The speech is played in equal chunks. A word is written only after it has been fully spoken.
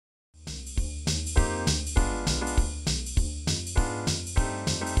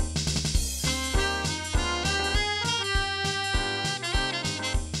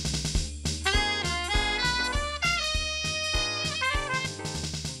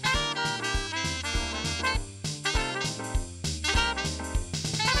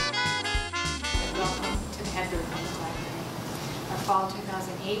Fall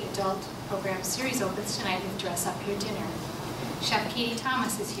 2008 Adult Program Series opens tonight with Dress Up Your Dinner. Chef Katie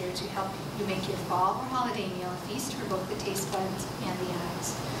Thomas is here to help you make your fall or holiday meal a feast for both the taste buds and the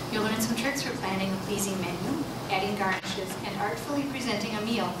eyes. You'll learn some tricks for planning a pleasing menu, adding garnishes, and artfully presenting a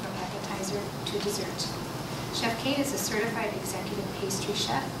meal from appetizer to dessert. Chef Kate is a certified executive pastry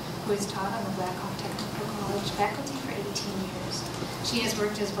chef who has taught on the Blackhawk Technical College faculty for 18 years. She has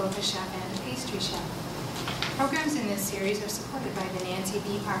worked as both a chef and a pastry chef. Programs in this series are supported by the Nancy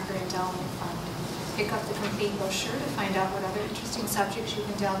B. Parker Endowment Fund. Pick up the complete brochure to find out what other interesting subjects you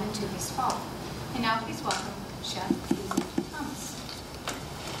can delve into this fall. And now please welcome Chef Katie Thomas.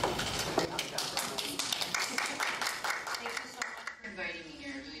 Thank you so much for inviting me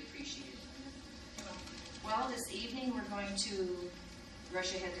here. I really appreciate it. Well, this evening we're going to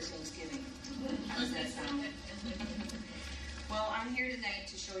rush ahead to Thanksgiving. How does that sound? Well, I'm here tonight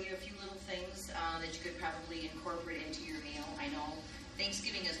to show you a few little things that you could probably incorporate into your meal. I know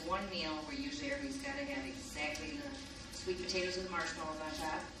Thanksgiving is one meal where usually everybody's got to have exactly the sweet potatoes with marshmallows on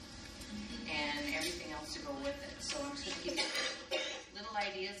top and everything else to go with it. So I'm just going to give you little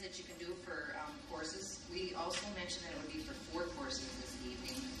ideas that you can do for courses. We also mentioned that it would be for 4 courses this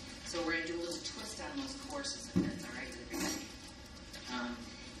evening. So we're going to do a little twist on those courses, if that's all right with everybody.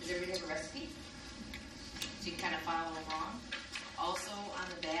 Does everybody have a recipe? So you can kind of follow along. Also on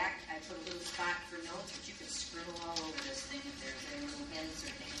the back, I put a little spot for notes, but you can scribble all over this thing if there's any little hints or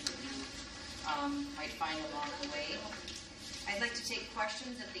things that you might find along the way. I'd like to take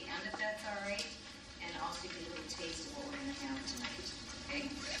questions at the end if that's all right, and also give you a little taste of what we're going to have tonight. Okay.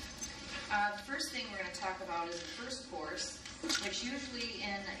 The first thing we're going to talk about is the first course, which usually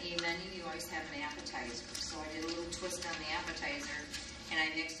in a menu you always have an appetizer. So I did a little twist on the appetizer, and I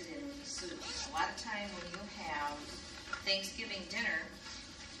mixed it in with the soup. A lot of time when you have Thanksgiving dinner,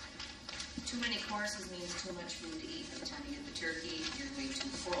 too many courses means too much food to eat. By the time you get the turkey, you're way too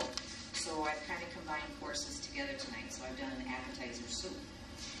full. So I've kind of combined courses together tonight. So I've done an appetizer soup.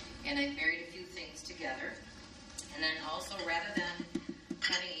 And I married a few things together. And then also, rather than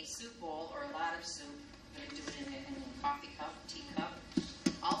having a soup bowl or a lot of soup, I'm going to do it in a coffee cup, teacup,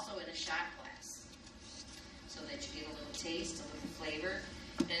 also in a shot glass, so that you get a little taste, a little flavor.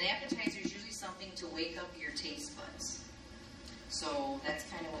 And an appetizer is usually something to wake up your taste buds. So that's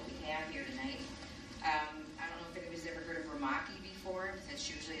kind of what we have here tonight. I don't know if anybody's ever heard of ramaki before. That's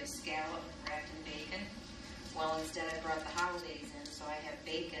usually a scallop wrapped in bacon. Well, instead I brought the holidays in, so I have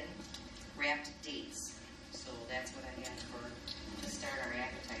bacon wrapped dates. So that's what I had to start our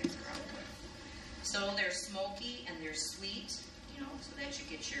appetizer out with. So they're smoky and they're sweet, you know, so that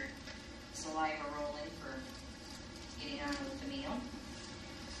you get your saliva rolling for getting on with the meal.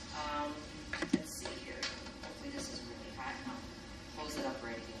 Let's see here. Hopefully this is really hot now. Close it up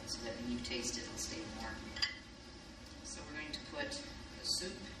right again so that when you taste it, it'll stay warm. So we're going to put the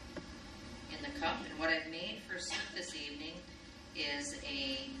soup in the cup. And what I've made for soup this evening is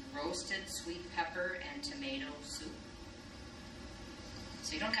a roasted sweet pepper and tomato soup.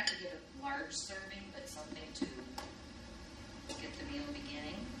 So you don't have to get a large serving, but something to get the meal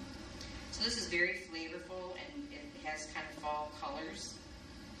beginning. So this is very flavorful and it has kind of fall colors.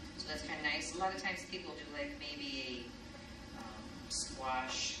 So that's kind of nice. A lot of times people do like maybe a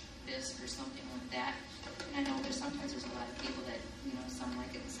squash bisque or something like that. And I know sometimes there's a lot of people that, you know, some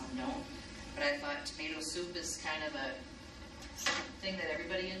like it and some don't. But I thought tomato soup is kind of a thing that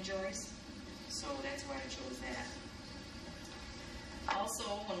everybody enjoys. So that's why I chose that. Also,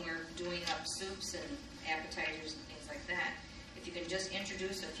 when we're doing up soups and appetizers and things like that, if you can just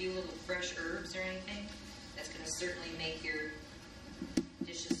introduce a few little fresh herbs or anything, that's going to certainly make your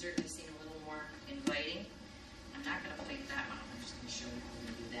dishes certainly seem a little more inviting. I'm not going to plate that one. I'm just going to show you how we're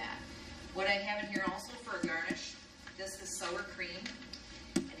going to do that. What I have in here also for a garnish, this is sour cream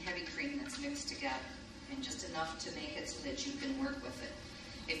and heavy cream that's mixed together, and just enough to make it so that you can work with it.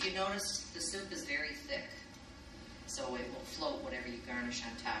 If you notice, the soup is very thick, so it will float whatever you garnish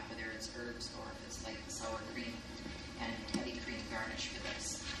on top, whether it's herbs or if it's like the sour cream and heavy cream garnish for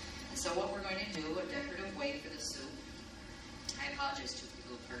this. And so what we're going to do, a decorative way for the soup, I apologize to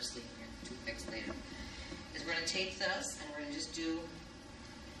the little parsley in here, toothpicks later, is we're going to take this and we're going to just do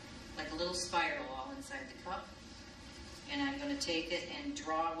like a little spiral all inside the cup. And I'm going to take it and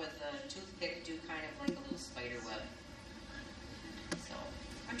draw with a toothpick, do kind of like a little spider web. So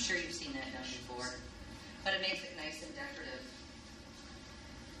I'm sure you've seen that done before, but it makes it nice and decorative.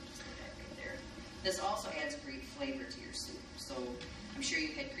 Just put that right there. This also adds great flavor to your soup. So I'm sure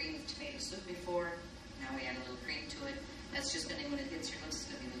you've had cream with tomato soup before. Now we add a little cream to it. That's just going to, when it hits your lips,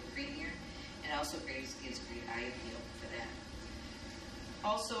 it's going to be a little creamier. It also gives great eye appeal for that.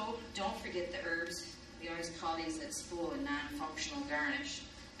 Also, don't forget the herbs We always call these at school a non-functional garnish,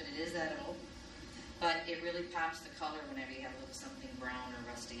 but it is edible. But it really pops the color whenever you have a little something brown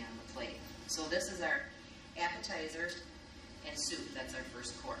or rusty on the plate. So this is our appetizer and soup. That's our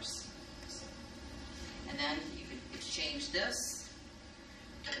first course. And then you could exchange this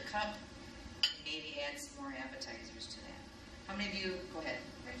for the cup and maybe add some more appetizers to that. How many of you, go ahead.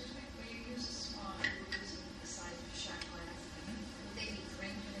 Will you use a small, using the size of a shot glass? Would they be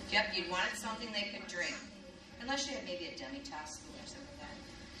drinking it? Yep, you'd want something they could drink. Unless you had maybe a demi-tasse spoon or something like that.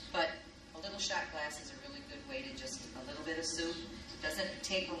 But a little shot glass is a really good way to just, a little bit of soup. Doesn't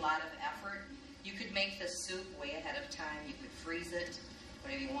take a lot of effort. You could make the soup way ahead of time. You could freeze it,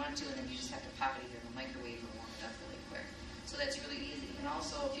 whatever you want to, and then you just have to pop it either in the microwave or warm it up really quick. So that's really easy. And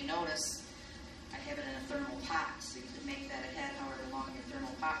also, if you notice, I have it in a thermal pot, so you can make that ahead however long your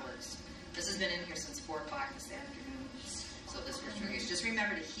thermal pot works. This has been in here since 4 o'clock this afternoon, so this works really good. Just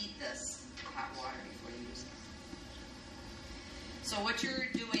remember to heat this in hot water before you use it. So what you're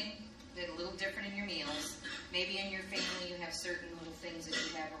doing is a little different in your meals. Maybe in your family you have certain little things that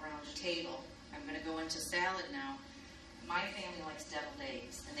you have around the table. I'm going to go into salad now. My family likes deviled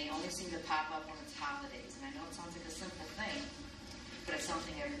eggs, and they only seem to pop up when it's holidays. And I know it sounds like a simple thing, but it's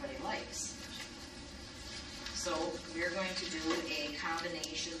something everybody likes. So we're going to do a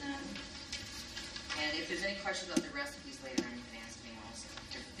combination then. And if there's any questions about the recipes later on, you can ask me also.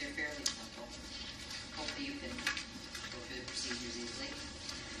 They're fairly simple. Hopefully you can go through the procedures easily.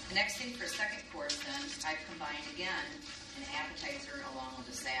 The next thing for second course then, I've combined again an appetizer along with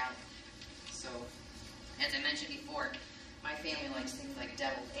a salad. So, as I mentioned before, my family likes things like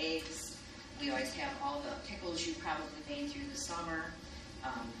deviled eggs. We always have all the pickles you probably made through the summer,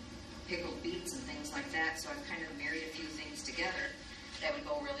 pickled beets and things like that. So I've kind of married a few things together that would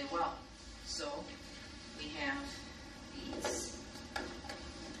go really well. So we have these.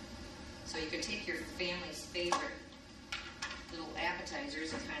 So you could take your family's favorite little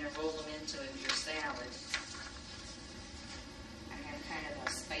appetizers and kind of roll them into your salad. I have kind of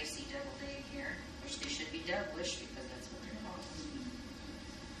a spicy deviled egg here, which they should be devilish because that's what they're called.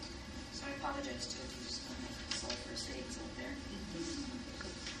 So I apologize to if you smell my sulfurous eggs out there.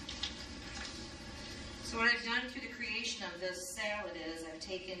 So what I've done through the creation of this salad is I've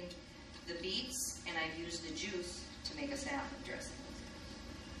taken the beets and I've used the juice to make a salad dressing.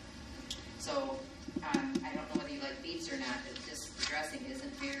 So I don't know whether you like beets or not, but this dressing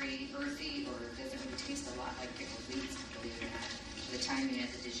isn't very earthy or doesn't really taste a lot like pickled beets, believe it or not. By the time you add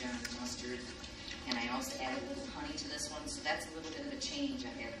the Dijon mustard. And I also added a little honey to this one, so that's a little bit of a change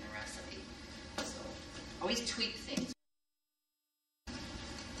I have in the recipe. So always tweak things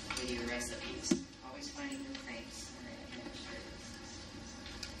with your recipes. Always finding new things.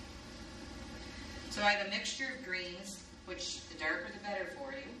 So I have a mixture of greens, which the darker the better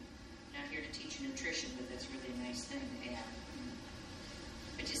for you. I'm not here to teach you nutrition, but that's really a nice thing to add.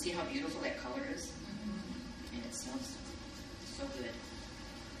 But you see how beautiful that color is? And it smells so good.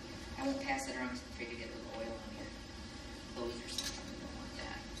 I won't pass it around because I'm afraid you get a little oil on your clothes or something. You don't want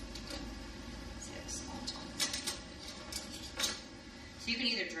that. See, I have a small tongue. So you can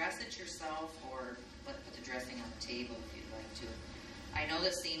either dress it yourself or put the dressing on the table if you'd like to. I know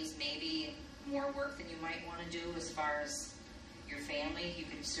this seems maybe more work than you might want to do as far as your family. You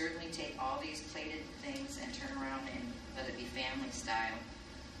can certainly take all these plated things and turn around and let it be family style.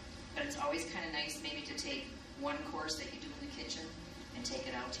 But it's always kind of nice maybe to take one course that you do in the kitchen and take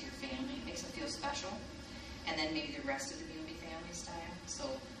it out to your family. It makes them feel special. And then maybe the rest of the meal be family style. So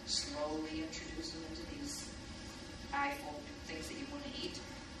slowly introduce them into these eye-full things that you want to eat.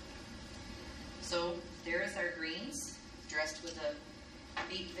 So there is our greens dressed with a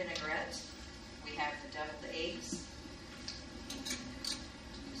beet vinaigrette. We have the deviled eggs.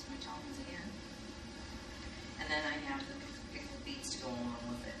 Use my tongs again. And then I have the pickled beets to go along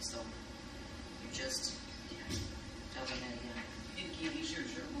with it. So you're just doubling that again.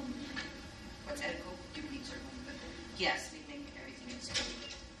 What's that? Your beets are home pickled? Yes, we make everything in school.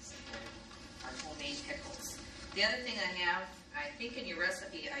 Our homemade pickles. The other thing I have, I think in your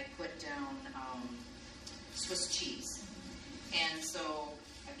recipe I put down Swiss cheese. And so,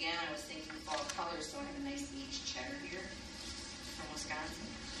 again, I was thinking fall colors, so I have a nice aged cheddar here from Wisconsin.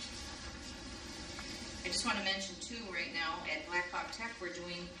 I just want to mention, too, right now at Black Hawk Tech, we're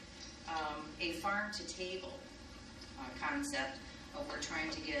doing a farm-to-table concept of we're trying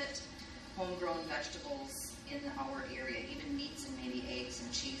to get homegrown vegetables in our area, even meats and maybe eggs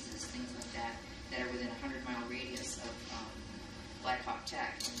and cheeses, things like that, that are within a 100-mile radius of Black Hawk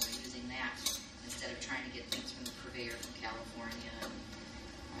Tech, and we're using that instead of trying to get things from the purveyor from California and,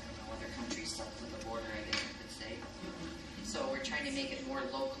 I don't know, other countries south of the border, I guess I could say. So we're trying to make it more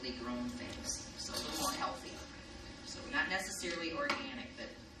locally grown things. so a little more healthy. So not necessarily organic, but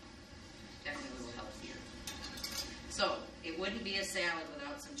definitely a little healthier. So it wouldn't be a salad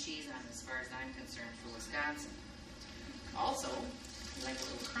without some cheese on it as far as I'm concerned for Wisconsin. Also, we like a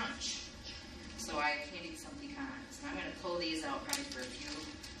little crunch. So I candied some pecans. And I'm going to pull these out probably for a few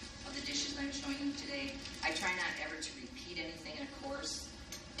of the dishes I'm showing you today. I try not ever to repeat anything in a course,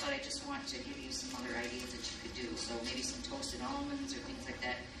 but I just want to give you some other ideas that you could do. So maybe some toasted almonds or things like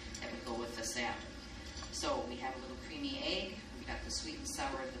that that would go with the salad. So we have a little creamy egg, we've got the sweet and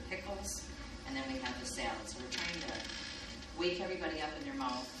sour of the pickles, and then we have the salad. So we're trying to wake everybody up in their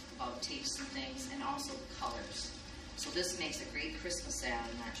mouth about tastes and things, and also the colors. So this makes a great Christmas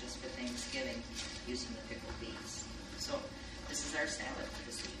salad, not just for Thanksgiving, using the pickled beets. So this is our salad for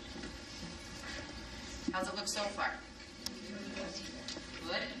this week. How's it look so far?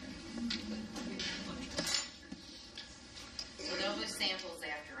 Good? So there'll be samples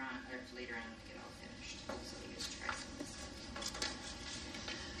later on when we get all finished. So we just try some of this.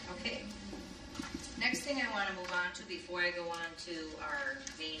 Okay. Next thing I want to move on to before I go on to our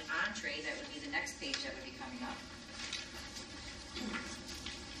main entree, that would be the next page that would be coming up,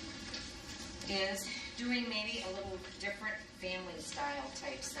 is doing maybe a little different family style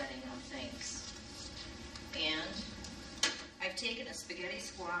type setting of things. And I've taken a spaghetti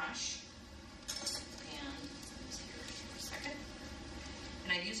squash, and let's here for a second,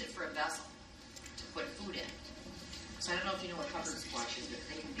 and I've used it for a vessel to put food in. So I don't know if you know what Hedberg squash is, but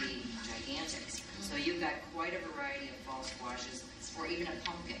they can be gigantic. So you've got quite a variety of fall squashes, or even a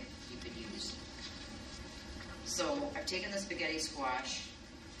pumpkin you could use. So I've taken the spaghetti squash,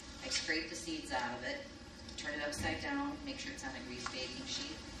 I scrape the seeds out of it, turn it upside down, make sure it's on a greased baking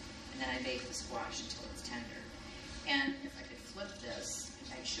sheet, and then I bake the squash until it's tender. And if I could flip this,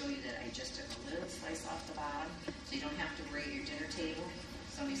 I'd show you that I just took a little slice off the bottom, so you don't have to worry at your dinner table.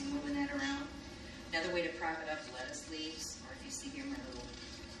 Somebody's moving that around. Another way to prop it up, lettuce leaves, or if you see here my little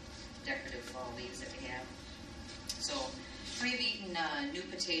decorative fall leaves that we have. So how many of you eaten new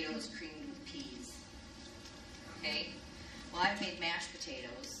potatoes creamed with peas? Okay. Well, I've made mashed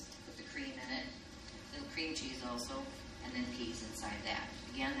potatoes with the cream in it, little cream cheese also, and then peas inside that.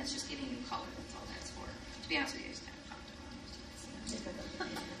 Again, that's just giving you color. That's all that's for. To be honest with you, I just kind of talked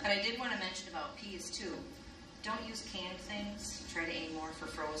about it. But I did want to mention about peas too. Don't use canned things. Try to aim more for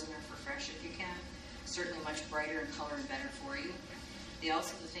frozen or for fresh if you can. Certainly much brighter in color and better for you. The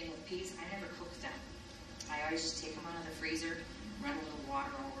thing with peas, I never cook them. I always just take them out of the freezer, run a little water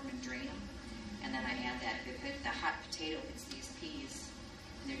over them and drain them, and then I add that. Because the hot potato hits these peas,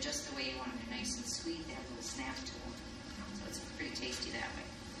 and they're just the way you want them. They're nice and sweet. They have a little snap to them. So it's pretty tasty that way.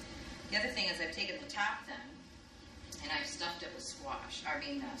 The other thing is I've taken the top then, and I've stuffed it with squash. I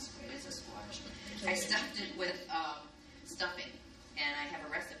mean, it is a squash. I stuffed it with stuffing, and I have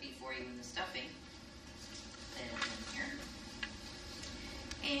a recipe for you in the stuffing. That is in here.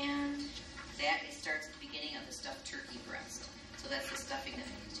 And that starts at the beginning of the stuffed turkey breast. So that's the stuffing that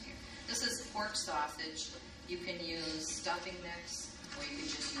I used here. This is pork sausage. You can use stuffing mix, or you can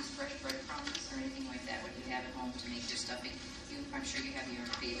just use fresh breadcrumbs or anything like that, what you have at home to make your stuffing. I'm sure you have your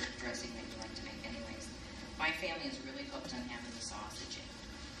favorite dressing that you like to make anyways. My family is really hooked on having the sausage in.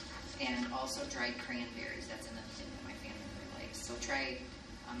 And also dried cranberries. That's another thing that my family really likes. So try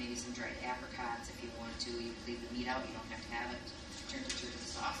maybe some dried apricots if you want to. You leave the meat out, you don't have to have it. Turn it to the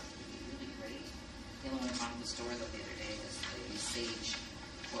sausage. It would be really great. The only one I found in the store though the other day was the sage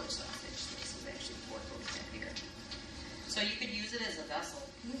pork sausage. So this is actually pork over here. So you could use it as a vessel.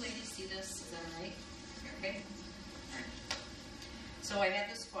 Can you ladies see this? Is that all right? You're okay? All right. So I have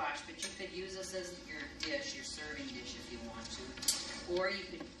the squash, but you could use this as your dish, your serving dish if you want to. Or you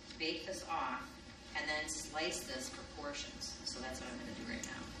could bake this off and then slice this for portions. So that's what I'm going to do right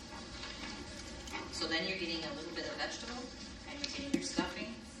now. So then you're getting a little bit of vegetable, and you're getting your stuffing.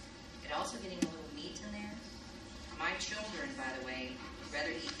 You're also getting a little meat in there. My children, by the way, would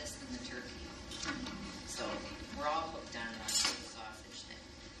rather eat this than the turkey. So we're all hooked on the sausage thing.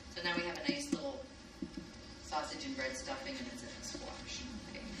 So now we have a nice little sausage and bread stuffing, and it's in the squash.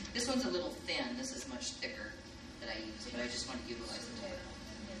 Okay. This one's a little thin. This is much thicker that I use, but I just want to utilize it.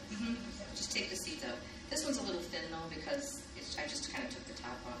 Just take the seeds out. This one's a little thin though because I just kind of took the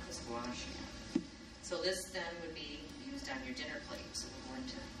top off the squash. So this then would be used on your dinner plate. So we're going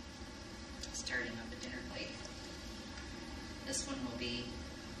to starting on the dinner plate. This one will be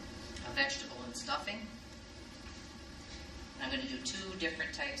a vegetable and stuffing. And I'm going to do 2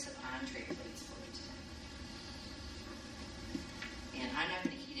 different types of entree plates for you today. And I'm not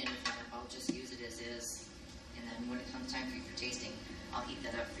going to heat anything up. I'll just use it as is. And then when it comes time for you for tasting, I'll heat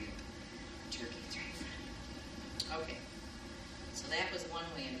that up for you. Turkey is right in front of you. Okay. So that was one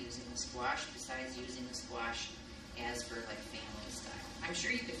way of using the squash, besides using the squash as for like family style. I'm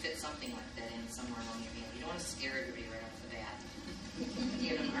sure you could fit something like that in somewhere along your meal. You don't want to scare everybody right off the bat.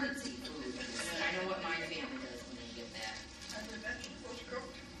 Give them artsy food. I know what my family does when they get that. Are the vegetables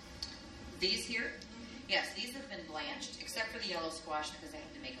cooked? These here? Yes, these have been blanched, except for the yellow squash, because I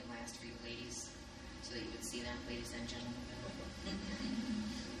had to make them last for you ladies, so that you would see them, ladies and gentlemen.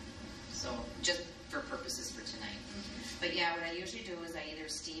 So, just for purposes for tonight. But yeah, what I usually do is I either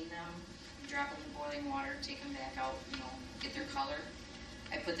steam them, drop them in boiling water, take them back out, you know, get their color.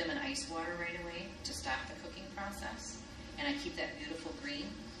 I put them in ice water right away to stop the cooking process, and I keep that beautiful green.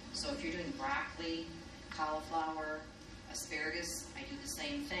 So if you're doing broccoli, cauliflower, asparagus, I do the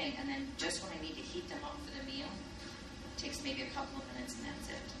same thing. And then just when I need to heat them up for the meal, it takes maybe a couple of minutes and that's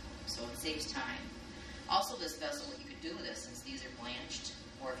it. So it saves time. Also, this vessel, what you could do with this, since these are blanched,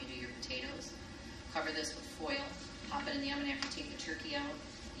 or if you do your potatoes, cover this with foil, pop it in the oven after you take the turkey out.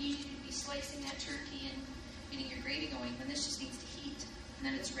 You need to be slicing that turkey and getting your gravy going, and this just needs to heat, and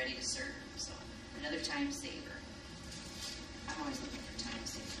then it's ready to serve. So another time saver. I'm always looking for time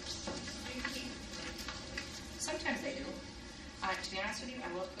savers. Sometimes I do. To be honest with you, I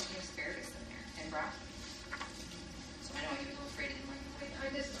love cooking asparagus in there and broccoli. So I know you're a little afraid of the microwave. I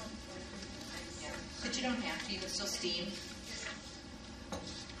just don't like it. Yeah, but you don't have to. You can still steam.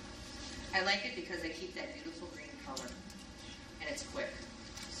 I like it because I keep that beautiful green color, and it's quick.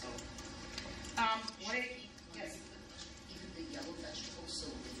 So, yes, Even the yellow vegetables, so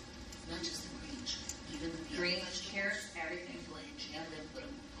not just the green, even the green yellow vegetables, carrots, everything. blanch, and then put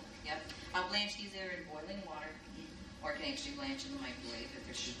them. Yep. I'll blanch these there in boiling water, or I can actually blanch in the microwave if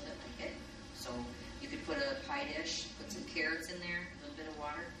there's people that like it. So you could put a pie dish, put some carrots in there, a little bit of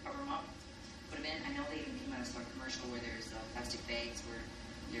water, cover them up, put them in. I know they even came out of some commercial where there's plastic bags where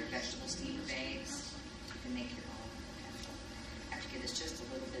they're vegetable steamer bags. You can make your own. I have to give this just a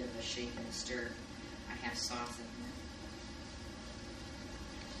little bit of a shake and a stir. I have sauce in here.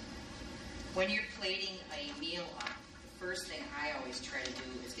 When you're plating a meal up, the first thing I always try to do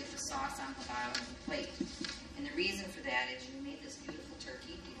is get the sauce on the bottom of the plate. And the reason for that is you made this beautiful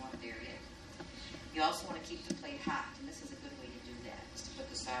turkey. You don't want to bury it. You also want to keep the plate hot, and this is a good way to do that, is to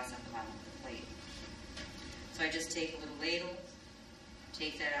put the sauce on the bottom of the plate. So I just take a little ladle,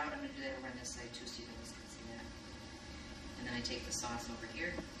 take that out. I'm going to do that over on this side too, so you guys can see that. And then I take the sauce over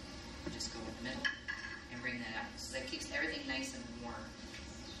here, and just go in the middle, and bring that out. So that keeps everything nice and warm.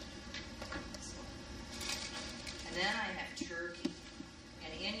 So. And then I have turkey.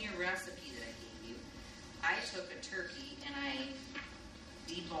 And in your recipe that I gave you, I took a turkey and I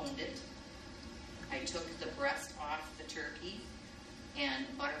deboned it. I took the breast off the turkey and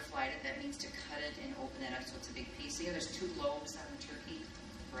butterflied it. That means to cut it and open that up so it's a big piece. See, there's two lobes on the turkey,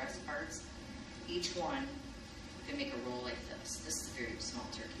 breast parts. Each one, you can make a roll like this. This is a very small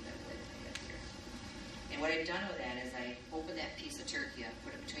turkey, by the way, that I have here. And what I've done with that is I opened that piece of turkey up,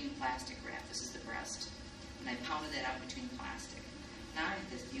 put it between plastic wrap. This is the breast. And I pounded that out between plastic. Now I have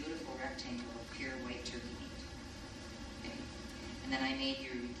this beautiful rectangle of pure white turkey meat. Okay. And then I made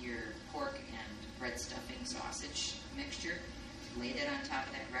your pork and bread stuffing sausage mixture. Laid it on top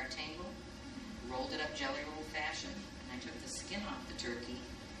of that rectangle, rolled it up jelly roll fashion, and I took the skin off the turkey,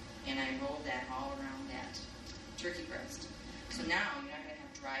 and I rolled that all around that turkey breast. So now you're not going to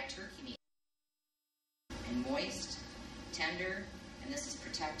have dry turkey meat. And moist, tender, and this is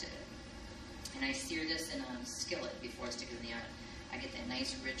protected. And I sear this in a skillet before I stick it in the oven. I get that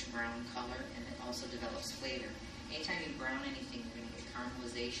nice rich brown color, and it also develops flavor. Anytime you brown anything, you're going to get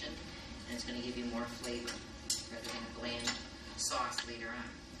caramelization, and it's going to give you more flavor rather than a bland sauce later on.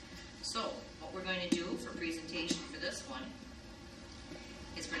 So what we're going to do for presentation for this one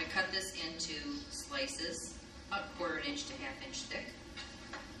is we're going to cut this into slices about 1/4 inch to 1/2 inch thick,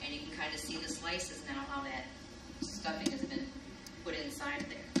 and you can kind of see the slices now how that stuffing has been put inside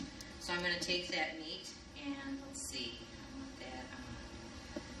there. So I'm going to take that meat and let's see, I want that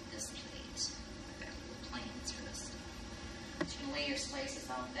on this plate. I've got little plans for this stuff. So you're going to lay your slices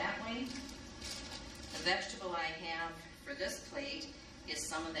out that way. The vegetable I have for this plate is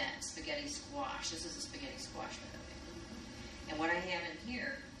some of that spaghetti squash. This is a spaghetti squash, by the way. And what I have in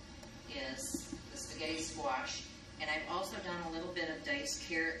here is the spaghetti squash, and I've also done a little bit of diced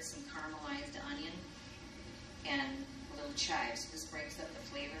carrots, some caramelized onion, and a little chive. So this breaks up the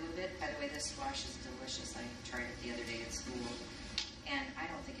flavor a little bit. By the way, this squash is delicious. I tried it the other day at school, and I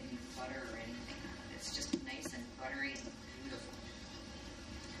don't think it needs butter or anything on it. It's just nice and buttery and beautiful.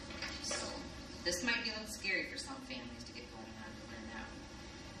 So this might be a little scary for some families to get going on to learn that one.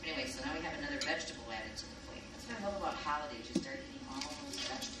 But anyway, so now we have another vegetable added to the plate. That's what I love about holidays. You start eating all those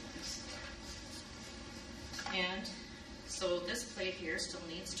vegetables. And so this plate still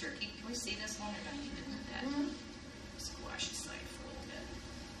needs turkey. Can we see this one, or do I need to move that squash aside for a little bit?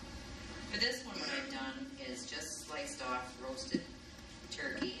 For this one, what I've done is just sliced off roasted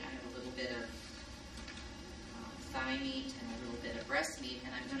turkey. I have a little bit of thigh meat and a little bit of breast meat,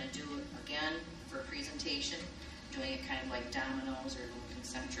 and I'm going to do it again for presentation, doing it kind of like dominoes or little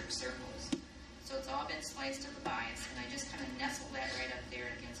concentric circles. So it's all been sliced to the bias, and I just kind of nestle that right up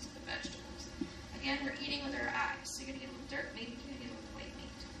there against the vegetables. Again, we're eating with our eyes. So you're going to get a little dark meat, you're going to get a little white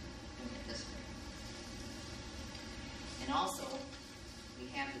meat. Doing it this way. And also, we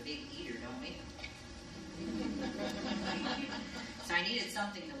have the big eater, don't we? So I needed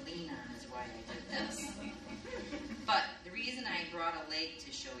something to lean on is why I did this. But the reason I brought a leg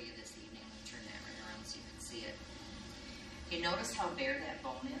to show you this evening, let me turn that right around so you can see it. You notice how bare that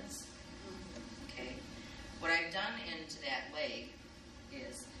bone is? Okay. What I've done into that leg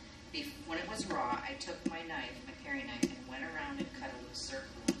is, when it was raw, I took my knife, my paring knife, and went around and cut a little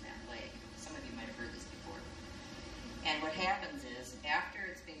circle on that leg. Some of you might have heard this before. And what happens is, after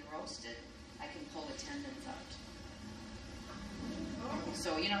it's been roasted, I can pull the tendons out.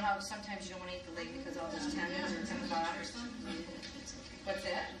 So you know how sometimes you don't want to eat the leg because all those tendons are coming out or something? What's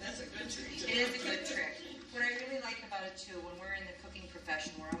that? That's a good trick. It is a good trick. What I really like about it too, when we're in the cooking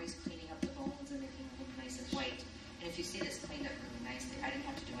profession, we're always cleaning up the bones and making them look nice and white. And if you see this cleaned up really nicely, I didn't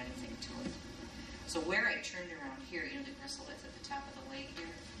have to do anything to it. So where I turned around here, you know the gristle that's at the top of the leg here?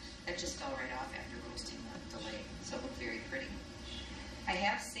 That just fell right off after roasting the leg. So it looked very pretty. I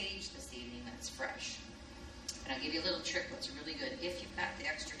have sage this evening that's fresh. And I'll give you a little trick that's really good, if you've got the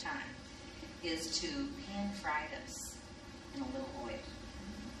extra time, is to pan fry this in a little oil.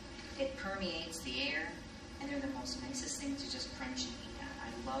 It permeates the air, and they're the most nicest things to just crunch and eat on. I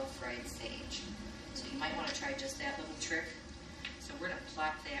love fried sage. So you might want to try just that little trick. So we're going to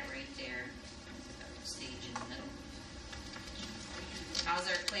plop that right there. Put that little sage in the middle. How's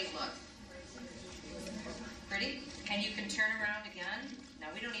our plate look? Pretty? And you can turn around again. Now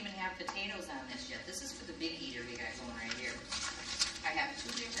we don't even have potatoes on this yet. This is for the big eater we got going right here. I have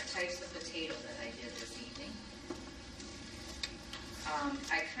two different types of potato that I did this evening.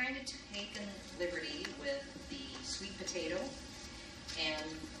 I kind of taken liberty with the sweet potato and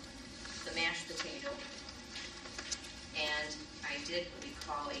the mashed potato, and I did what we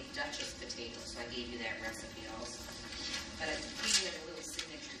call a Duchess potato, so I gave you that recipe also. But I gave you like a little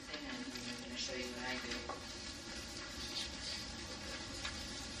signature thing on here, and I'm going to show you what I do.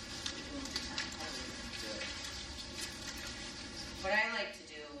 What I like to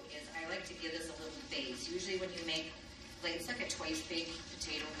do is I like to give this a little base. Usually when you make, like it's like a twice baked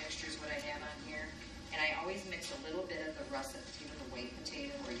potato mixture is what I have on here. And I always mix a little bit of the russet potato, the white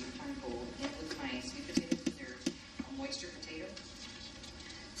potato, or Yukon Gold, in with my sweet potato, because they're a moisture potato.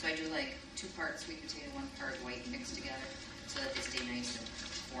 So I do like 2 parts sweet potato, 1 part white mixed together, so that they stay nice and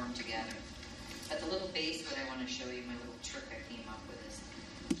formed together. But the little base that I want to show you, my little trick I came up with is,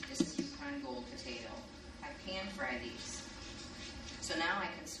 this is Yukon Gold potato. I pan fry these. So now I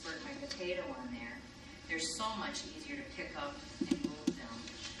can squirt my potato on there. They're so much easier to pick up and move them,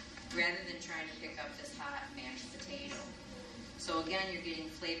 rather than trying to pick up this hot mashed potato. So again, you're getting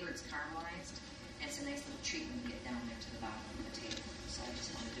flavor, it's caramelized, and it's a nice little treat when you get down there to the bottom of the potato. So I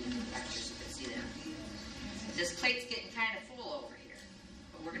just want to do a little extra so you can see that. This plate's getting kind of full over here,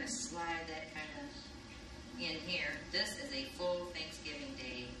 but we're going to slide that kind of in here. This is a full Thanksgiving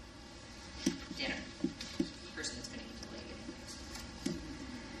Day dinner. The person that's going to eat the leg anyways.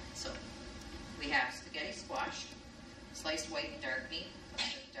 So we have spaghetti squash, sliced white and dark meat,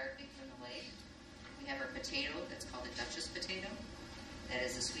 dark meat from the leg. We have our potato that's called a Duchess potato. That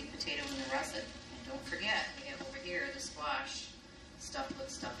is the sweet potato in the russet. And don't forget, we have over here the squash stuffed with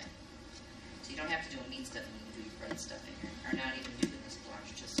stuffing. So you don't have to do a meat stuffing, you can do your bread stuffing here. Or not even doing the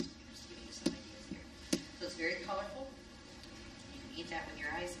squash, just giving you some ideas here. So it's very colorful. You can eat that with your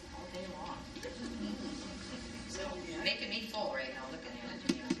eyes all day long. So making me full right now looking at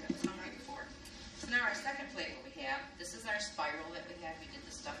it. I was hungry before. So now our second plate, what we have, this is our spiral that we had. We did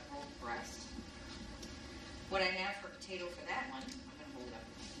the stuffed rolled breast. What I have for potato for that one, I'm going to hold it up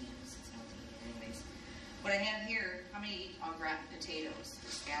with my hands. It's no eat it anyways. What I have here, how many eat au gratin potatoes,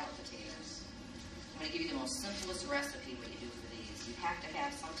 or scallop potatoes? I'm going to give you the most simplest recipe what you do for these. You have to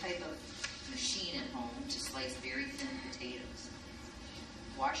have some type of machine at home to slice very thin potatoes.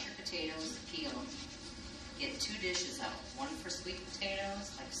 Wash your potatoes, peel them. Get 2 dishes out. One for sweet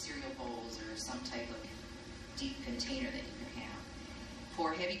potatoes, like cereal bowls or some type of deep container that you can have.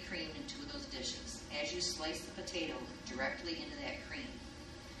 Pour heavy cream in 2 of those dishes. As you slice the potato directly into that cream,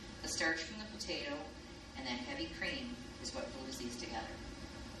 the starch from the potato and that heavy cream is what glues these together.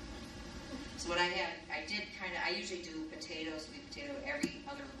 So what I usually do potatoes, sweet potato, every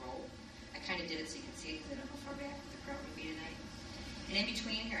other roll. I kind of did it so you can see it because I don't know how far back the crowd would be tonight. And in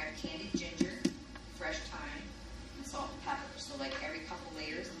between here, I have candied ginger, fresh thyme, and salt and pepper. So like every couple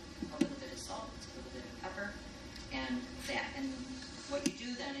layers, a little bit of salt, a little bit of pepper, and that. And what you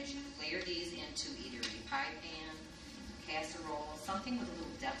do then is you layer these into either a pie pan, casserole, something with a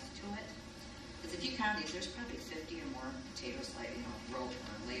little depth to it. Because if you count these, there's probably 50 or more potatoes, like,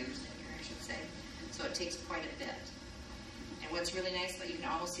 layers in here, I should say. So it takes quite a bit. And what's really nice about, you can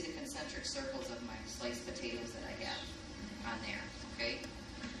almost see the concentric circles of my sliced potatoes that I have on there, okay?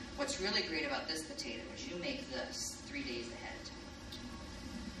 What's really great about this potato is you make this 3 days ahead.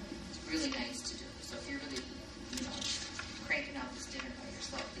 It's really nice to do. So if you're really, cranking out this dinner by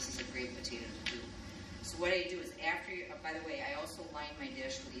yourself, this is a great potato to do. So what I do is after, by the way, I also line my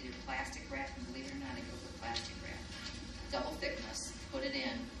dish with either plastic wrap, and believe it or not, I go with plastic wrap. Double thickness, put it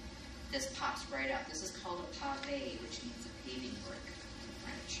in. This pops right up. This is called a pavé, which means a paving brick in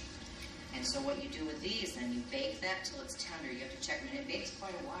French. And so what you do with these, then you bake that till it's tender. You have to check them, and it bakes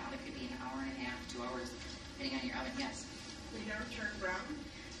quite a while. It could be an hour and a half, 2 hours, depending on your oven. Yes? They never turn brown?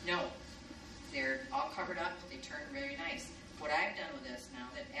 No. They're all covered up. They turn very nice. What I've done with this now,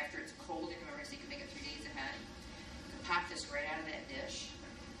 that after it's cold, and remember, so you can make it 3 days ahead, you can pop this right out of that dish.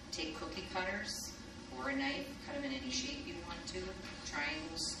 Take cookie cutters or a knife, cut them in any shape you want to,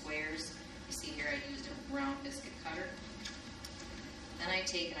 triangles, squares. You see here I used a round biscuit cutter. Then I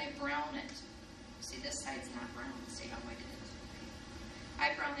take and I brown it. See, this side's not brown. See how white it is?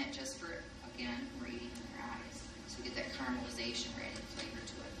 I brown that just for, again, we're eating in their eyes. So we get that caramelization right and flavor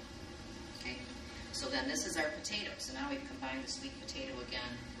to it. Okay? So then this is our potato. So now we've combined the sweet potato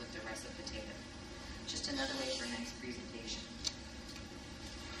again with the rest of the potato. Just another way for a nice presentation.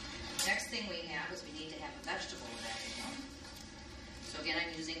 Next thing we have is we need to have a vegetable with that. So again,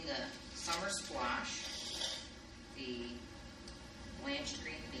 I'm using the summer squash, the blanched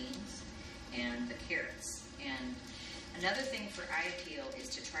green beans, and the carrots. And another thing for eye appeal is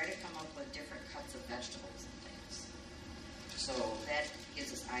to try to come up with different cuts of vegetables and things. So that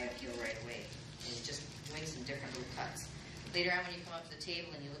gives us eye appeal right away. And just doing some different little cuts. Later on, when you come up to the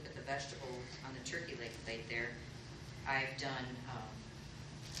table and you look at the vegetable on the turkey leg plate there, I've done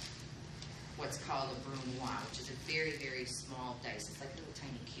what's called a brunoise, which is a very, very small dice. It's like little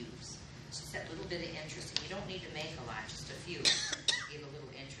tiny cubes. It's just that little bit of interest. And you don't need to make a lot, just a few. Give a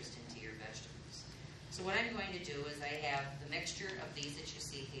little interest into your vegetables. So what I'm going to do is I have the mixture of these that you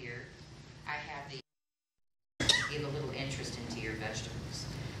see here. I have the give a little interest into your vegetables.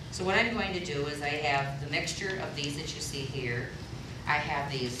 So what I'm going to do is I have the mixture of these that you see here. I have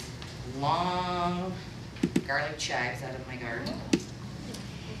these long garlic chives out of my garden.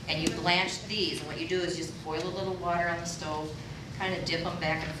 And you blanch these, and what you do is just boil a little water on the stove, kind of dip them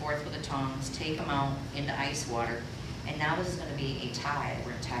back and forth with the tongs, take them out into ice water, and now this is going to be a tie.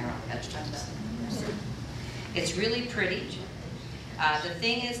 We're going to tie around vegetables. It's really pretty. The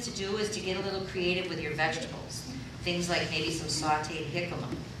thing is to get a little creative with your vegetables. Things like maybe some sauteed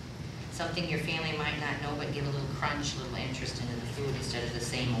jicama, something your family might not know, but give a little crunch, a little interest into the food instead of the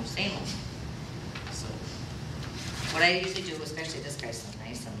same old, same old. So what I usually do, especially this guy's so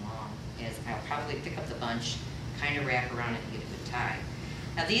nice and long, is I'll probably pick up the bunch, kind of wrap around it and get a good tie.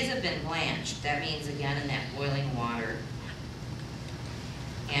 Now these have been blanched. That means, again, in that boiling water.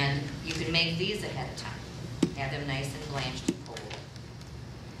 And you can make these ahead of time. Have them nice and blanched and cold.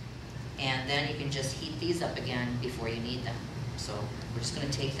 And then you can just heat these up again before you need them. So we're just going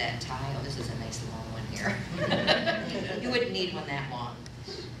to take that tie. Oh, this is a nice long one here. You wouldn't need one that long.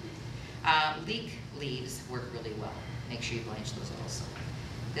 Leek leaves work really well. Make sure you blanch those also.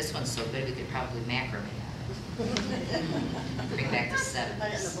 This one's so good we could probably macrame on it. Bring back the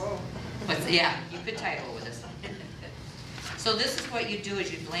 70s. But yeah, you could tie a bow with this one. So this is what you do: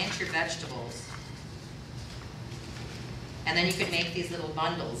 is you blanch your vegetables, and then you can make these little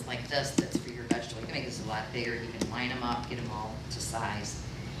bundles like this. That's for your vegetable. You can make this a lot bigger. You can line them up, get them all to size,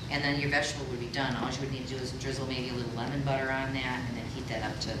 and then your vegetable would be done. All you would need to do is drizzle maybe a little lemon butter on that, and then heat that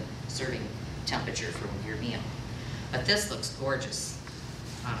up to serving temperature for your meal. But this looks gorgeous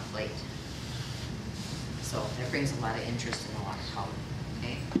on a plate. So that brings a lot of interest and a lot of color.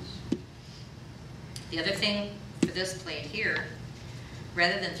 Okay. The other thing for this plate here,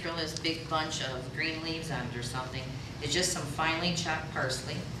 rather than throw this big bunch of green leaves on it or something, is just some finely chopped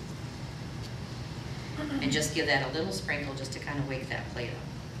parsley. And just give that a little sprinkle just to kind of wake that plate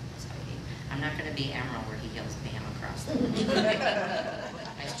up. So I'm not going to be Emerald where he yells bam across the room.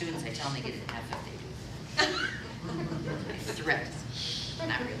 My students, I tell them they get an F if they do that. I threat.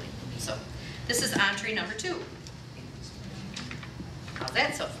 Not really. So this is entree number 2. How's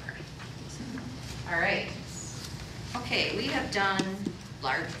that so far? All right. Okay, we have done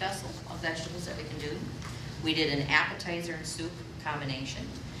large vessel of vegetables that we can do. We did an appetizer and soup combination.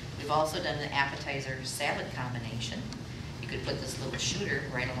 We've also done an appetizer salad combination. You could put this little shooter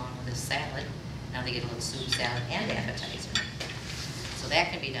right along with this salad. Now they get a little soup, salad, and appetizer. So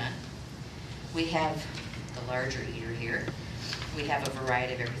that can be done. We have the larger eater here. We have a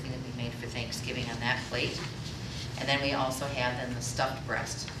variety of everything that we made for Thanksgiving on that plate. And then we also have then the stuffed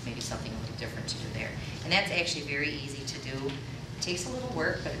breast, maybe something a little different to do there. And that's actually very easy to do. It takes a little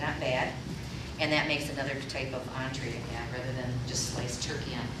work, but not bad. And that makes another type of entree to have rather than just sliced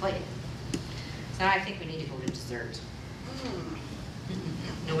turkey on a plate. So now I think we need to go to dessert.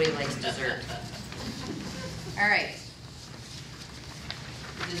 Nobody likes dessert. All right.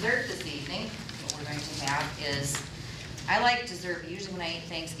 The dessert this evening, what we're going to have is, I like dessert. Usually when I eat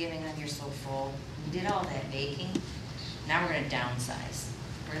Thanksgiving, then you're so full. We did all that baking. Now we're going to downsize.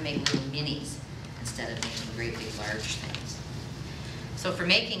 We're going to make little minis instead of making great big large things. So for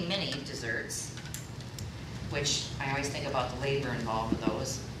making mini desserts, which I always think about the labor involved with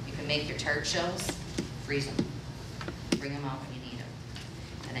those, you can make your tart shells, freeze them, bring them out when you need them,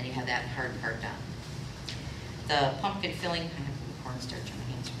 and then you have that hard part done. The pumpkin filling, I have a little cornstarch on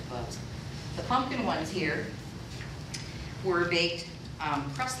my hands for the gloves. The pumpkin ones here were baked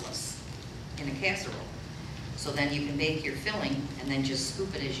crustless in a casserole. So then you can bake your filling and then just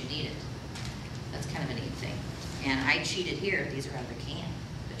scoop it as you need it. That's kind of a neat thing. And I cheated here. These are out of the can,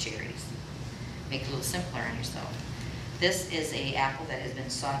 the cherries. Make it a little simpler on yourself. This is an apple that has been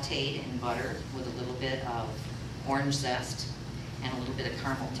sauteed in butter with a little bit of orange zest and a little bit of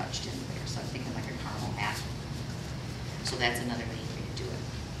caramel touched in there. So I'm thinking like a caramel apple. So that's another neat way to do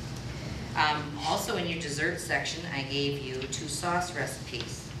it. Also in your dessert section, I gave you 2 sauce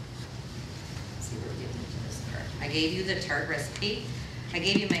recipes. Let's see, we're getting into this part. I gave you the tart recipe. I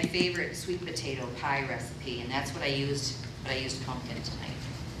gave you my favorite sweet potato pie recipe, and that's what I used, but I used pumpkin tonight.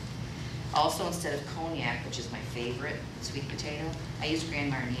 Also, instead of cognac, which is my favorite sweet potato, I used Grand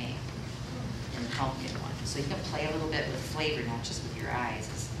Marnier in the pumpkin one. So you can play a little bit with flavor, not just with your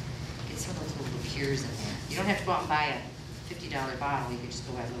eyes. Get some of those little liqueurs in there. You don't have to go out and buy a $50 bottle. You can just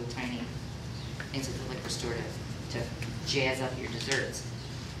go buy little tiny things at the liquor store to jazz up your desserts.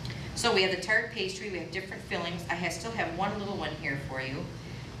 So we have the tart pastry. We have different fillings. I still have one little one here for you.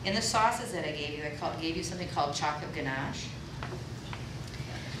 In the sauces that I gave you, gave you something called chocolate ganache.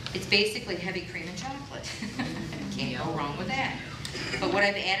 It's basically heavy cream and chocolate. Can't go wrong with that. But what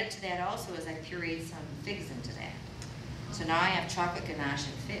I've added to that also is I pureed some figs into that. So now I have chocolate ganache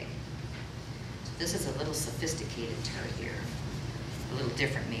and fig. So this is a little sophisticated tart here. A little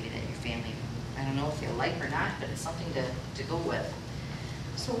different maybe than your family. I don't know if you'll like or not, but it's something to go with.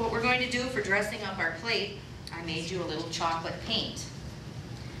 So what we're going to do for dressing up our plate, I made you a little chocolate paint.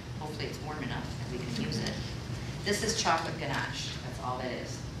 Hopefully it's warm enough that we can use it. This is chocolate ganache. That's all that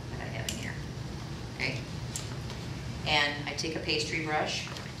is that I have in here. Okay? And I take a pastry brush.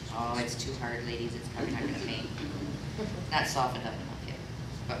 Oh, it's too hard, ladies. It's probably not going to paint. Not softened up enough yet.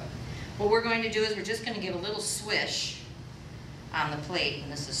 But what we're going to do is we're just going to give a little swish on the plate.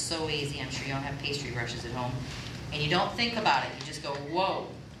 And this is so easy. I'm sure you don't have pastry brushes at home. And you don't think about it. You just go, whoa,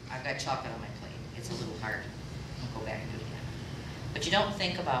 I've got chocolate on my plate. It's a little hard. I'll go back and do it again. But you don't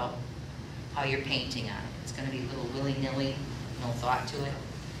think about how you're painting on it. It's going to be a little willy-nilly, no thought to it.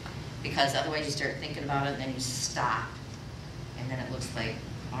 Because otherwise you start thinking about it and then you stop. And then it looks like,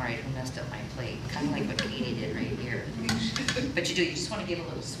 all right, who messed up my plate? Kind of like what Katie did right here. But you just want to give a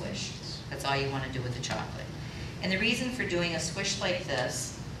little swish. That's all you want to do with the chocolate. And the reason for doing a swish like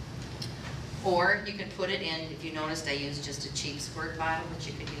this, or you can put it in, if you noticed I used just a cheap squirt bottle, which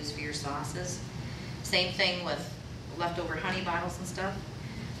you could use for your sauces. Same thing with leftover honey bottles and stuff.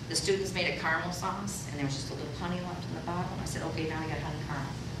 The students made a caramel sauce, and there was just a little honey left in the bottle. I said, okay, now I got honey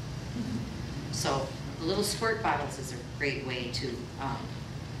caramel. So the little squirt bottles is a great way to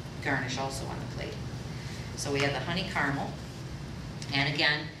garnish also on the plate. So we have the honey caramel. And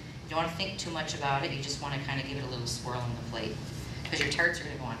again, you don't want to think too much about it. You just want to kind of give it a little swirl on the plate. Because your tarts are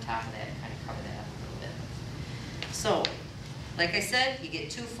going to go on top of that and kind of cover that up a little bit. So, like I said, you get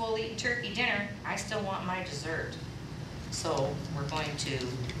 2 full-eaten turkey dinner. I still want my dessert. So we're going to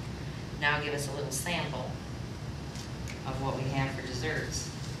now give us a little sample of what we have for desserts.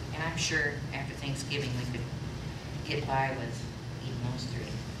 And I'm sure after Thanksgiving we could get by with eating those 3.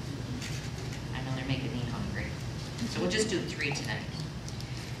 I know they're making me hungry. So we'll just do 3 tonight.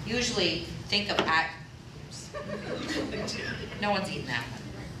 Usually think of, no one's eating that one.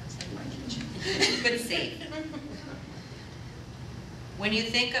 Good save. When you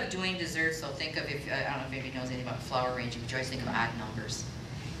think of doing desserts, though, think of, I don't know if anybody knows anything about flour arranging, but you always think of odd numbers.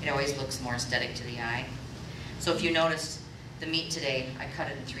 It always looks more aesthetic to the eye. So if you notice the meat today, I cut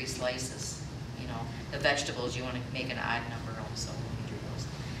it in 3 slices. You know, the vegetables, you want to make an odd number also when you do those.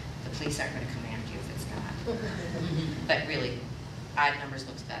 The police aren't going to come after you if it's not. But really, odd numbers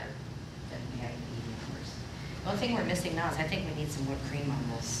looks better than having even numbers. The only thing we're missing now is I think we need some whipped cream on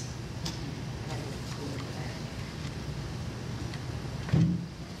this.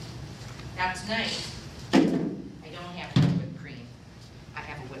 Now tonight, I don't have whipped cream. I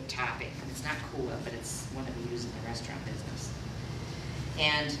have a whipped topping, and it's not Cool, but it's one that we use in the restaurant business.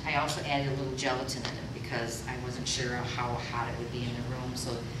 And I also added a little gelatin in it because I wasn't sure how hot it would be in the room,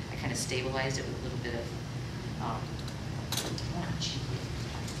 so I kind of stabilized it with a little bit of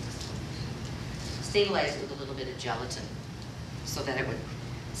stabilized it with a little bit of gelatin so that it would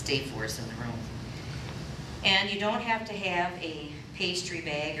stay for us in the room. And you don't have to have a pastry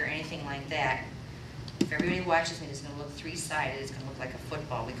bag or anything like that. If everybody watches me, it's going to look 3-sided. It's going to look like a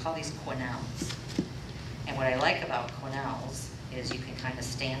football. We call these quenelles. And what I like about quenelles is you can kind of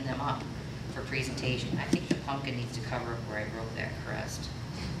stand them up for presentation. I think the pumpkin needs to cover up where I broke that crust.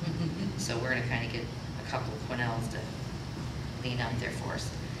 So we're going to kind of get a couple of quenelles to lean up there for us.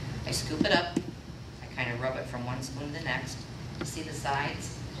 I scoop it up. I kind of rub it from one spoon to the next. You see the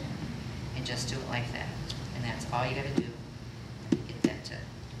sides? And just do it like that. And that's all you got to do. Get that to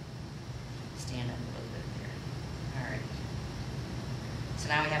stand up a little bit there. All right. So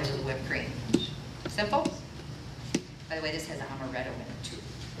now we have a little whipped cream. Simple? By the way, this has a amaretto in it too.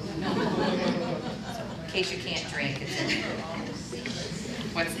 So in case you can't drink, it's in there.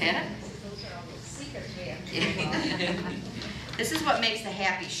 What's that? This is what makes the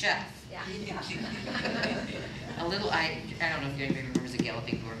happy chef. A little, I don't know if anybody remembers a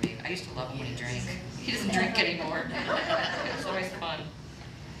galloping gourmet. I used to love him when he drank. He doesn't drink anymore. It's always fun.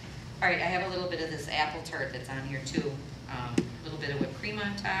 All right, I have a little bit of this apple tart that's on here too. A little bit of whipped cream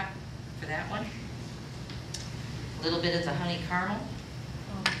on top for that one. A little bit of the honey caramel.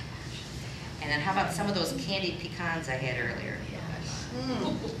 And then how about some of those candied pecans I had earlier?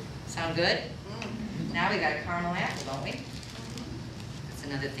 Sound good? Now we got a caramel apple, don't we? That's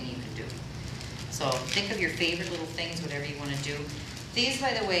another thing you can do. So think of your favorite little things, whatever you want to do. These,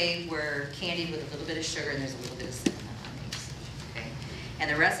 by the way, were candied with a little bit of sugar, and there's a little bit of cinnamon on these. Okay? And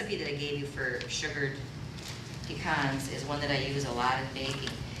the recipe that I gave you for sugared pecans is one that I use a lot in baking.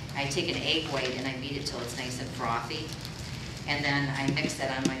 I take an egg white and I beat it till it's nice and frothy. And then I mix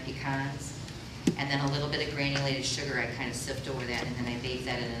that on my pecans. And then a little bit of granulated sugar, I kind of sift over that, and then I bake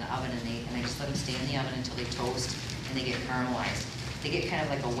that in an oven, and I just let them stay in the oven until they toast and they get caramelized. They get kind of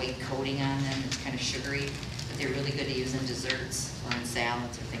like a white coating on them. It's kind of sugary, but they're really good to use in desserts or in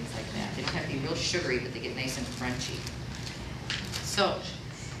salads or things like that. They don't have to be real sugary, but they get nice and crunchy. So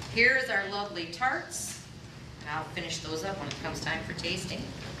here's our lovely tarts. And I'll finish those up when it comes time for tasting.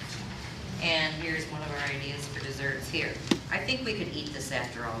 And here's one of our ideas for desserts here. I think we could eat this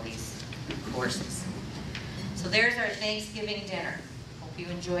after all these courses. So there's our Thanksgiving dinner. Hope you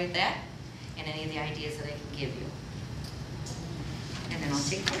enjoyed that and any of the ideas that I can give you. And then I'll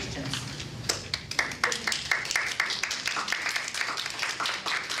take questions.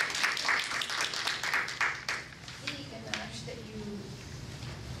 The ganache that you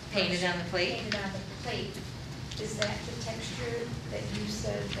Painted on the plate. painted on the plate, is that the texture that you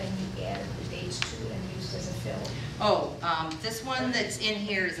said then you added the dates to and used as a fill? Oh, this one that's in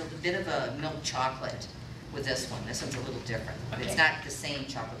here is a bit of a milk chocolate with this one. This one's a little different. Okay. It's not the same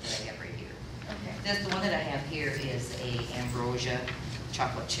chocolate that I have right here. Okay. The one that I have here is a ambrosia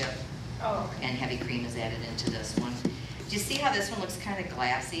chocolate chip, Oh, okay. and heavy cream is added into this one. Do you see how this one looks kind of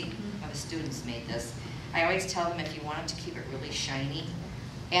glassy? How the students made this. I always tell them if you want them to keep it really shiny,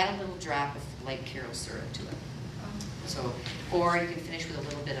 add a little drop of light Karo syrup to it. So, or you can finish with a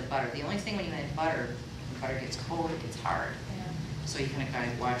little bit of butter. The only thing when you add butter, when butter gets cold, it gets hard. Yeah. So you kind of gotta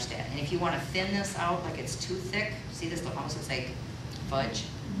watch that. And if you want to thin this out like it's too thick, see this almost looks like fudge?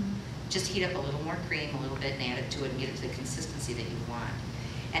 Just heat up a little more cream, a little bit, and add it to it and get it to the consistency that you want.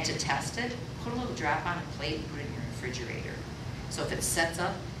 And to test it, put a little drop on a plate and put it in your refrigerator. So if it sets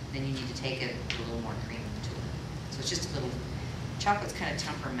up, then you need to take it and put a little more cream into it. So it's just a little, chocolate's kind of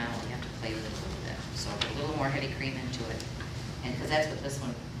temperamental, you have to play with it a little bit. So put a little more heavy cream into it. And because that's what this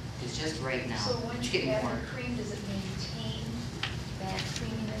one is just right now. So once It's you getting add more. the cream, does it maintain that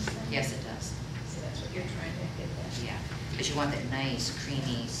creaminess then? Yes, it does. So that's what you're trying to get at. Yeah, but you want that nice,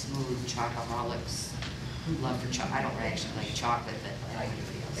 creamy, smooth chocoholics. Love for chocolate. I don't actually like chocolate, but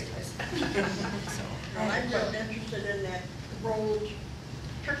everybody else does. So, Well, I'm just interested in that rolled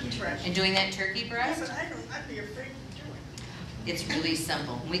turkey breast. and doing that turkey Yeah, breast? but I'd be afraid to do it. It's really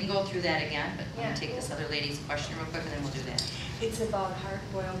simple. We can go through that again, but let me take this other lady's question real quick and then we'll do that. It's about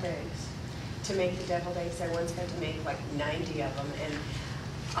hard-boiled eggs. To make the deviled eggs, I once got to make like 90 of them, and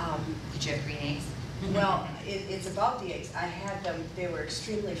Did you have green eggs? well, it's about the eggs. I had them; they were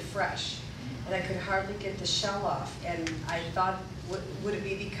extremely fresh, and I could hardly get the shell off. And I thought, would it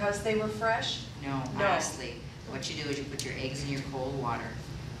be because they were fresh? No, honestly. What you do is you put your eggs in your cold water,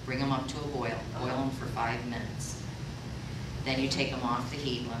 bring them up to a boil, boil them for 5 minutes. Then you take them off the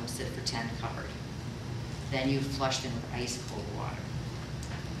heat, let them sit for 10 covered. Then you flush them with ice cold water.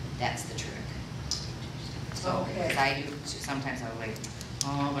 That's the trick. So, Okay. because I do, sometimes I'm like,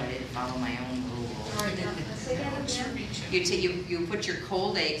 oh, but I didn't follow my own rules. You put your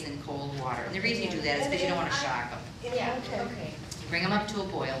cold eggs in cold water. And the reason you do that is because you don't want to shock them. Yeah, Okay. okay. You bring them up to a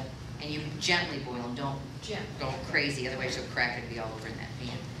boil, and you gently boil them. Don't go crazy, otherwise you'll crack it and be all over in that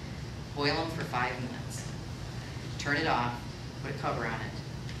pan. Boil them for 5 minutes. Turn it off, put a cover on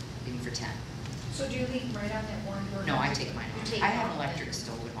it, leave them for 10. So do you leave right on that warm burner? No, I take mine You off. take I it have off. an electric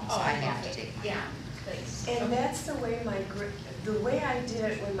stove at home, so Oh, I have to okay. take mine Yeah, off. please. And that's the way the way I did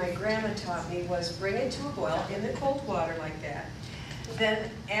it when my grandma taught me was bring it to a boil in the cold water like that.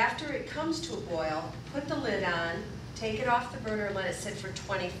 Then after it comes to a boil, put the lid on, take it off the burner, and let it sit for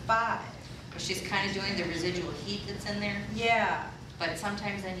 25. But she's kind of doing the residual heat that's in there, Yeah. but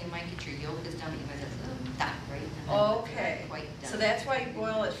sometimes then you might get your yolk is done, you might have a dot, right? And then it's Okay. not quite done. So that's why you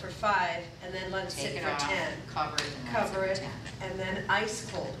boil it for 5 and then let it Take sit it for off, 10. cover it, and then Cover sit it, for 10. and then ice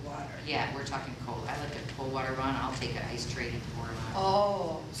cold water. Yeah, we're talking cold. I like a cold water run. I'll take an ice tray and pour them on.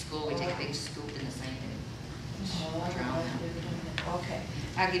 Oh. School, we take a big scoop in the same thing. Oh. Drown them. Okay.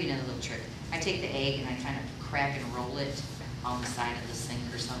 I'll give you another little trick. I take the egg and I kind of crack and roll it on the side of the sink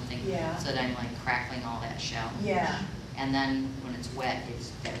or something. Yeah. So that I'm like crackling all that shell. Yeah. And then when it's wet,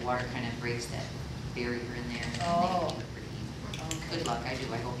 that water kind of breaks that barrier in there. And Oh. they keep it pretty even. Good luck, I do.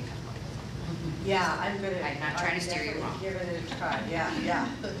 I hope you have luck with them. Yeah, I'm gonna. I'm not trying to steer you wrong. Give it a try, yeah, yeah.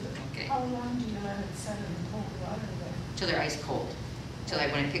 Okay. How long do you let it set in cold water then? Till they're ice cold. Till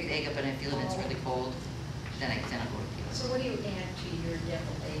when I pick the egg up and I feel that it's really cold, then I'll go to peel it. So what do you add to your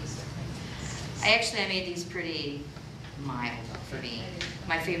deviled eggs? I made these pretty mild for me.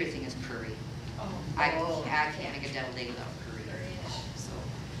 My favorite thing is curry. Oh. I can't make a deviled egg without curry. So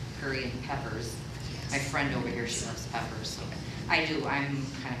curry and peppers. My friend over here, she loves peppers, so I do. I'm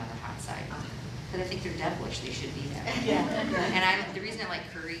kind of on the hot side. But I think they're devilish. They should be that way. Yeah. And the reason I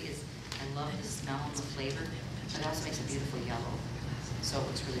like curry is I love the smell and the flavor, but it also makes a beautiful yellow. So it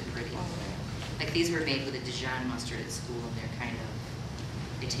looks really pretty. Like these were made with a Dijon mustard at school, and they're kind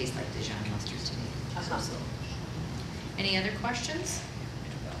of, they taste like Dijon mustard to me. So. Any other questions?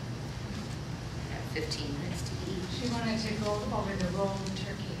 I have 15 minutes to eat. She wanted to go over the rolled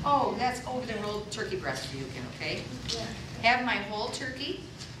turkey. Oh, that's over the rolled turkey breast for you, Kim, okay? Yeah. Have my whole turkey.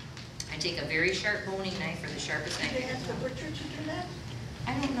 I take a very sharp boning knife, or the sharpest Do knife. they have the butcher to do that?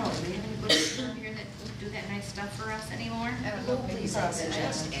 I don't know, do we have any butchers around here that do that nice stuff for us anymore? Please,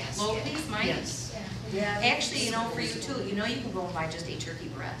 Locally, Mike? Yes. Yeah. Actually, you know, for you too, you know you can go and buy just a turkey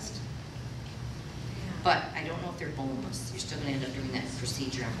breast. But I don't know if they're boneless. You're still gonna end up doing that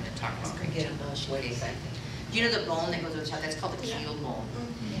procedure I'm gonna talk about. Get them both ways, I think. Do you know the bone that goes on top? That's called the keel bone.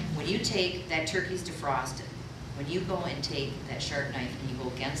 When you take, that turkey's defrosted. When you go and take that sharp knife and you go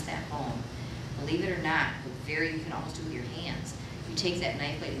against that bone, believe it or not, you can almost do it with your hands. You take that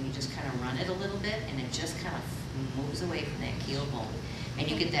knife blade and you just kind of run it a little bit, and it just kind of moves away from that keel bone. And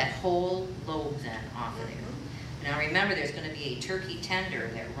you get that whole lobe then off of there. Now remember, there's going to be a turkey tender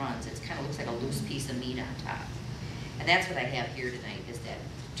that runs. It kind of looks like a loose piece of meat on top. And that's what I have here tonight, is that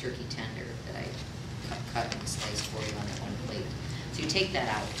turkey tender that I cut and sliced for you on that one plate. So you take that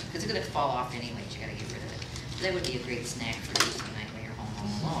out, because it's going to fall off anyway, you got to get rid of it. So that would be a great snack for you tonight when you're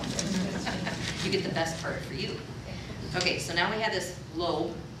home all alone. You get the best part for you. Okay, so now we have this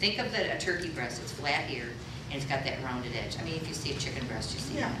lobe. Think of a turkey breast. It's flat here, and it's got that rounded edge. I mean, if you see a chicken breast, you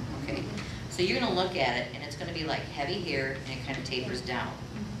see that, okay? So you're gonna look at it, and it's gonna be like heavy here, and it kind of tapers down,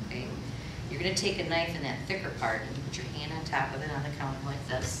 okay? You're gonna take a knife in that thicker part, and you put your hand on top of it on the counter like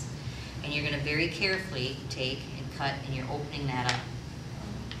this, and you're gonna very carefully take and cut, and you're opening that up,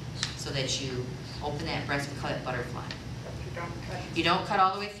 so that you open that breast and cut it butterfly. You don't cut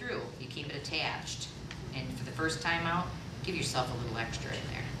all the way through. You keep it attached. And for the first time out, give yourself a little extra in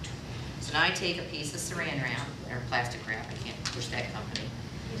there. So now I take a piece of saran wrap, or plastic wrap, I can't push that company.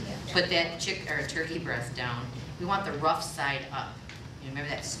 Put that turkey breast down. We want the rough side up. You remember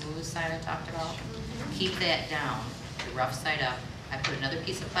that smooth side I talked about? Keep that down, the rough side up. I put another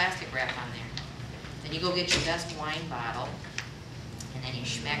piece of plastic wrap on there. Then you go get your best wine bottle, and then you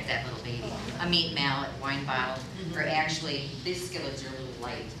smack that little baby. A meat mallet, wine bottle, or actually, these skillets are a little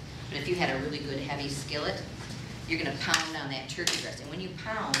light. But if you had a really good heavy skillet, you're gonna pound on that turkey breast. And when you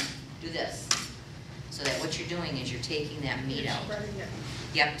pound, do this. So that what you're doing is you're taking that meat out.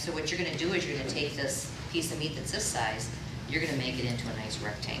 Yep, so what you're gonna do is you're gonna take this piece of meat that's this size, you're gonna make it into a nice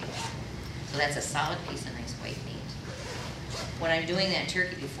rectangle. So that's a solid piece of nice white meat. When I'm doing that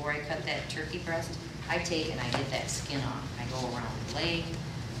turkey, before I cut that turkey breast, I take and I get that skin off. I go around the leg,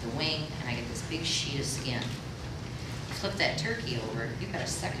 the wing, and I get this big sheet of skin. You flip that turkey over, you've got a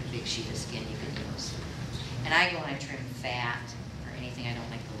second big sheet of skin you can use. And I go and I trim fat or anything I don't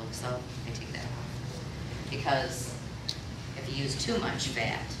like the looks of, I take that off. Because if you use too much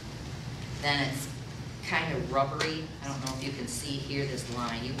fat, then it's kind of rubbery. I don't know if you can see here this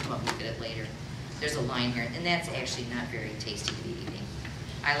line. You can come up and look at it later. There's a line here, and that's actually not very tasty to be eating.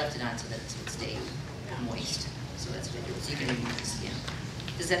 I left it on so that it would stay moist. So that's what I do. So you can remove the skin.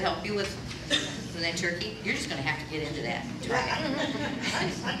 Does that help you with that turkey? You're just going to have to get into that.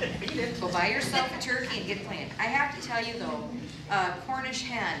 Go buy yourself a turkey and get planned. I have to tell you though, a Cornish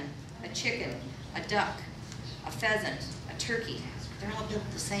hen, a chicken, a duck, a pheasant, a turkey, they're all built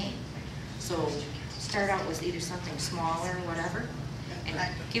the same. So start out with either something smaller or whatever, and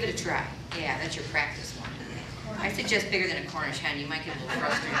give it a try. Yeah, that's your practice one. I suggest bigger than a Cornish hen. You might get a little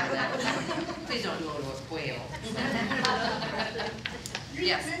frustrated with that. Please don't do it with a quail. You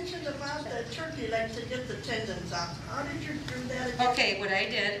Yes. mentioned about the turkey, like to get the tendons off. How did you do that again? Okay, what I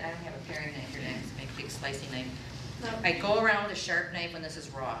did, I don't have a paring knife here next, make a big slicing knife. No, I go around with a sharp knife when this is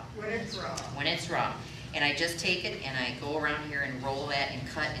raw. when it's raw. When it's raw. And I just take it and I go around here and roll that and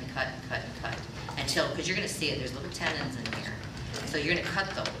cut and cut and cut and cut. Until, because you're going to see it, there's little tendons in here. So you're going to cut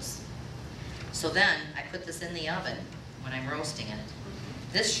those. So then I put this in the oven when I'm roasting it.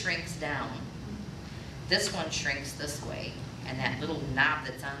 This shrinks down. This one shrinks this way. And that little knob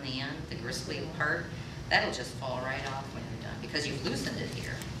that's on the end, the gristly part, that'll just fall right off when you're done because you've loosened it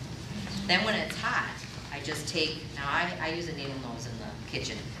here. Then when it's hot, I just take, now I use a needle nose in the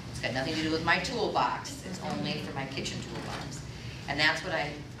kitchen. It's got nothing to do with my toolbox. It's only for my kitchen toolbox. And that's what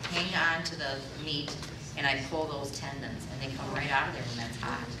I hang on to the meat and I pull those tendons and they come right out of there when that's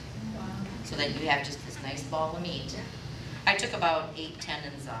hot. So then you have just this nice ball of meat. I took about 8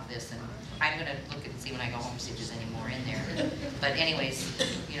 tendons off this and I'm gonna look and see when I go home, see if there's any more in there. But anyways,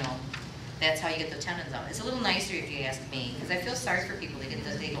 you know, that's how you get the tendons out. It's a little nicer if you ask me, because I feel sorry for people. They get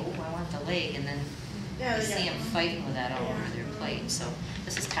this, they go, oh, I want the leg, and then you see them fighting with that all over their plate. So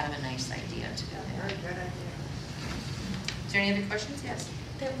this is kind of a nice idea to do that. Very good idea. Is there any other questions? Yes.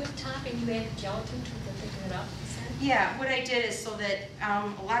 That whipped topping, you add gelatin to thicken it up, is that? Yeah, what I did is so that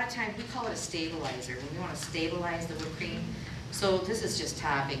a lot of times we call it a stabilizer when we want to stabilize the whipped cream. So this is just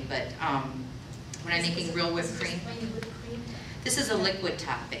topping, but when I'm making real whipped cream, this is a liquid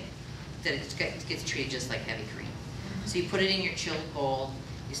topping that it gets treated just like heavy cream. So you put it in your chilled bowl,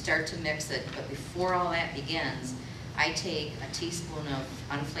 you start to mix it, but before all that begins, I take a teaspoon of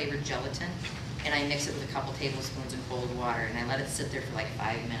unflavored gelatin and I mix it with a couple tablespoons of cold water and I let it sit there for like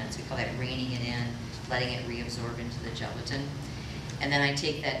 5 minutes. We call that reining it in, letting it reabsorb into the gelatin. And then I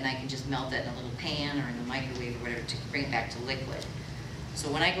take that and I can just melt that in a little pan or in the microwave or whatever to bring it back to liquid.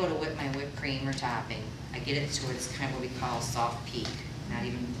 So when I go to whip my whipped cream or topping, I get it to where it's kind of what we call a soft peak, not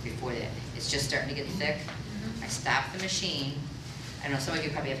even before that. It's just starting to get thick. I stop the machine. I know some of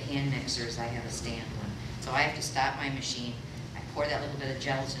you probably have hand mixers. I have a stand one. So I have to stop my machine. I pour that little bit of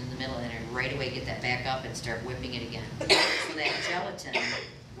gelatin in the middle and I right away get that back up and start whipping it again. So that gelatin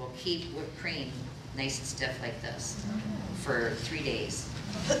will keep whipped cream nice and stiff like this for 3 days.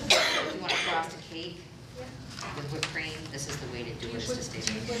 If you want to frost a cake with whipped cream, this is the way to do it, is to stay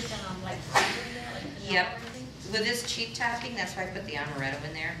Do you with put like flour in there, like vanilla Yep. or anything? With this cheap topping, that's why I put the amaretto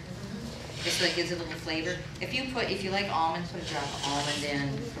in there. Just so it gives it a little flavor. If you like almonds, put a drop of almond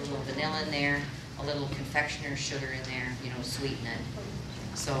in, put a little vanilla in there, a little confectioner's sugar in there, you know, sweeten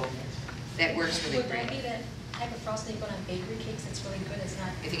it. So that works really Would great. that be that type of frosting you put on bakery cakes that's really good? It's not.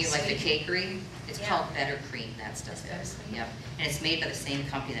 If you get like the sweet. cakery, it's Yeah. called Better Cream, that stuff Better is. Cream. Yep. And it's made by the same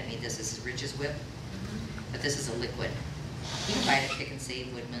company that made this. This is Rich's Whip, but this is a liquid. You can buy it at Pick and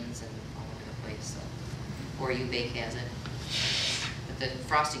Save, Woodman's, and all over the place. So. Or YouBake has it. But the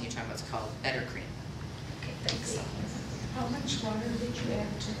frosting you're talking about is called Better Cream. Okay, thanks. How much water did you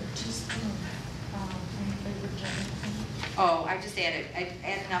add to the teaspoon of unflavored gelatin? Oh, I just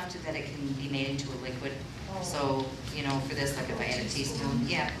add enough to that it can be made into a liquid. So, you know, for this, like if I add a teaspoon,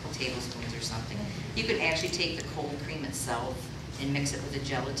 yeah, a couple tablespoons or something. You could actually take the cold cream itself and mix it with the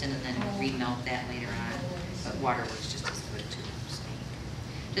gelatin and then remelt that later on. But water works just as good too. So.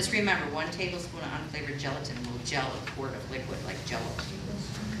 Just remember, 1 tablespoon of unflavored gelatin will gel a quart of liquid like Jello.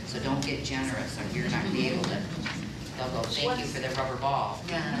 So don't get generous, or you're not gonna be able to. They'll go, thank you for the rubber ball.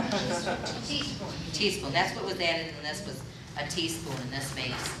 Teaspoon. Teaspoon. That's what was added, and this was a teaspoon, and this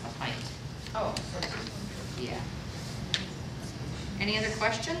makes a pint. Oh. Yeah. Any other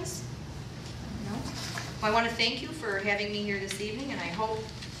questions? No? Well, I want to thank you for having me here this evening, and I hope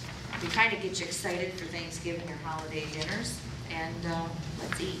we kind of get you excited for Thanksgiving or holiday dinners, and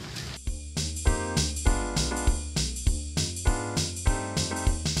let's eat.